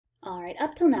All right,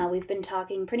 up till now we've been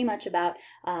talking pretty much about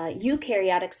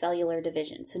eukaryotic cellular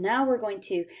division. So now we're going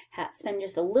to spend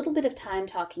just a little bit of time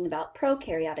talking about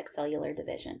prokaryotic cellular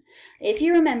division. If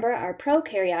you remember, our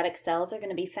prokaryotic cells are going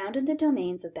to be found in the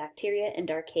domains of bacteria and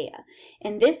archaea.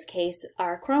 In this case,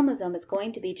 our chromosome is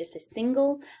going to be just a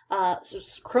single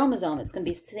chromosome. It's going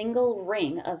to be a single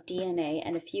ring of DNA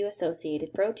and a few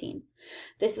associated proteins.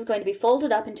 This is going to be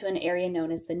folded up into an area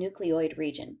known as the nucleoid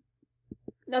region.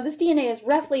 Now, this DNA is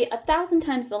roughly 1,000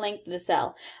 times the length of the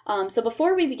cell. So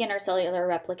before we begin our cellular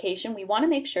replication, we want to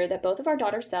make sure that both of our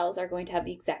daughter cells are going to have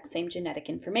the exact same genetic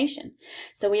information.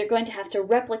 So we are going to have to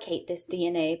replicate this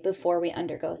DNA before we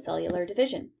undergo cellular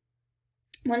division.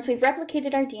 Once we've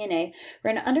replicated our DNA,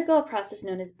 we're going to undergo a process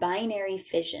known as binary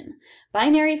fission.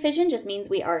 Binary fission just means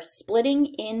we are splitting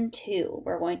in two.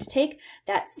 We're going to take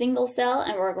that single cell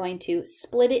and we're going to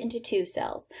split it into two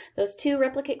cells. Those two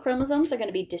replicate chromosomes are going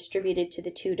to be distributed to the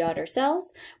two daughter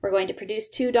cells. We're going to produce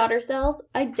two daughter cells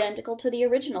identical to the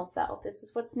original cell. This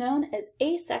is what's known as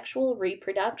asexual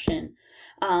reproduction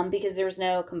because there's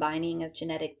no combining of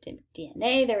genetic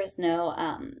DNA. There is no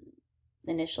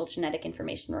initial genetic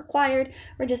information required.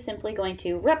 We're just simply going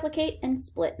to replicate and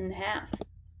split in half.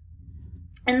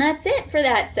 And that's it for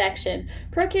that section.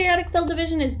 Prokaryotic cell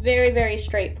division is very, very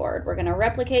straightforward. We're going to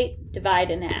replicate, divide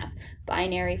in half.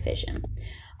 Binary fission.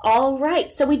 All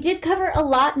right, so we did cover a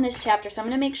lot in this chapter, so I'm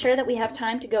going to make sure that we have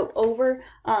time to go over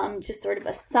just sort of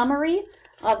a summary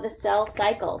of the cell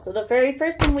cycle. So the very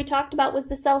first thing we talked about was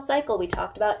the cell cycle. We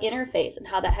talked about interphase and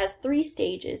how that has three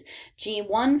stages.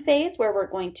 G1 phase, where we're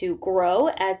going to grow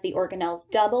as the organelles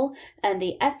double, and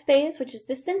the S phase, which is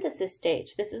the synthesis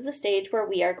stage. This is the stage where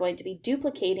we are going to be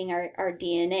duplicating our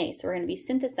DNA. So we're going to be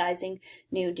synthesizing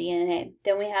new DNA.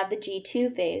 Then we have the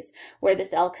G2 phase, where the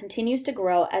cell continues to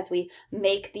grow as we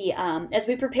make the as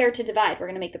we prepare to divide. We're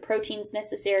going to make the proteins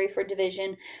necessary for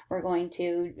division. We're going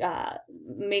to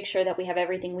make sure that we have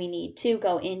everything we need to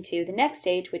go into the next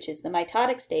stage, which is the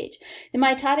mitotic stage. The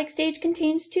mitotic stage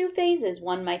contains two phases.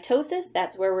 One, mitosis,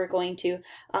 that's where we're going to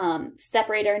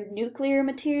separate our nuclear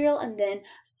material, and then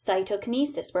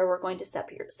cytokinesis, where we're going to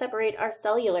separate our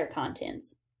cellular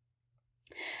contents.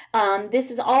 This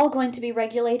is all going to be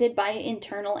regulated by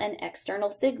internal and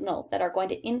external signals that are going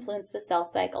to influence the cell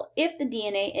cycle. If the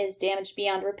DNA is damaged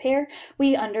beyond repair,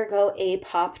 we undergo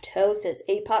apoptosis.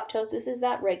 Apoptosis is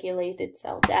that regulated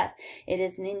cell death. It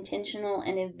is an intentional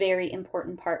and a very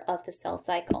important part of the cell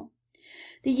cycle.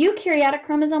 The eukaryotic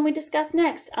chromosome we discuss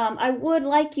next. I would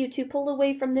like you to pull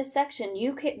away from this section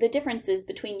the differences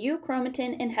between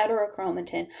euchromatin and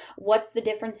heterochromatin. What's the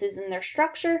differences in their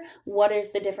structure? What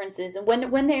is the differences, and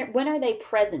when are they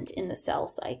present in the cell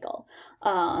cycle?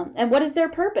 And what is their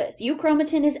purpose?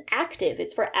 Euchromatin is active.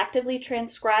 It's for actively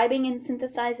transcribing and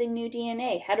synthesizing new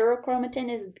DNA.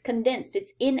 Heterochromatin is condensed.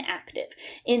 It's inactive.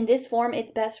 In this form,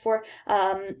 it's best for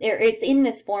it's in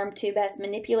this form to best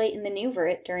manipulate and maneuver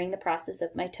it during the process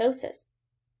of mitosis.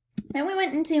 Then we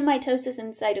went into mitosis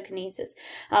and cytokinesis.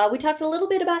 We talked a little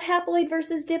bit about haploid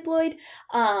versus diploid.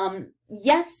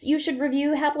 Yes, you should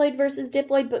review haploid versus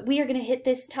diploid, but we are going to hit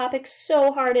this topic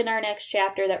so hard in our next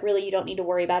chapter that really you don't need to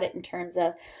worry about it in terms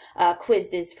of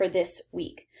quizzes for this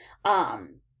week.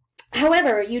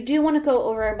 However, you do want to go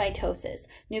over mitosis,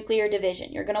 nuclear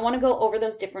division. You're going to want to go over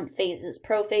those different phases: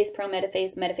 prophase,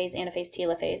 prometaphase, metaphase, anaphase,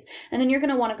 telophase. And then you're going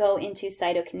to want to go into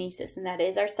cytokinesis, and that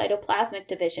is our cytoplasmic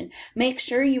division. Make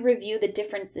sure you review the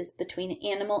differences between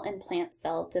animal and plant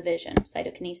cell division,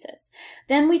 cytokinesis.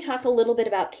 Then we talked a little bit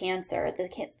about cancer,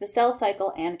 the cell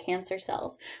cycle and cancer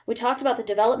cells. We talked about the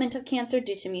development of cancer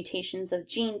due to mutations of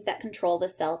genes that control the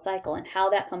cell cycle and how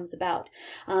that comes about.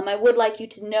 I would like you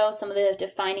to know some of the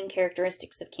defining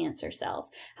characteristics of cancer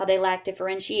cells, how they lack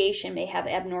differentiation, may have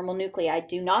abnormal nuclei,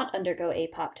 do not undergo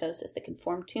apoptosis, they can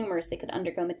form tumors, they could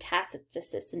undergo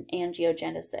metastasis and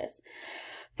angiogenesis.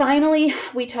 Finally,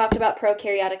 we talked about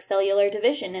prokaryotic cellular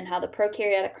division and how the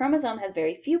prokaryotic chromosome has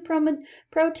very few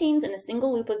proteins and a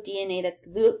single loop of DNA that's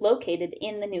located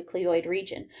in the nucleoid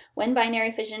region. When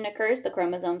binary fission occurs, the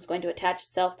chromosome is going to attach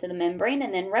itself to the membrane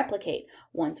and then replicate.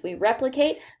 Once we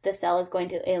replicate, the cell is going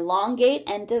to elongate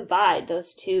and divide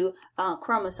those two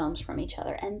chromosomes from each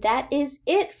other. And that is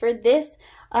it for this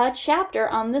chapter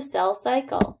on the cell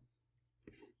cycle.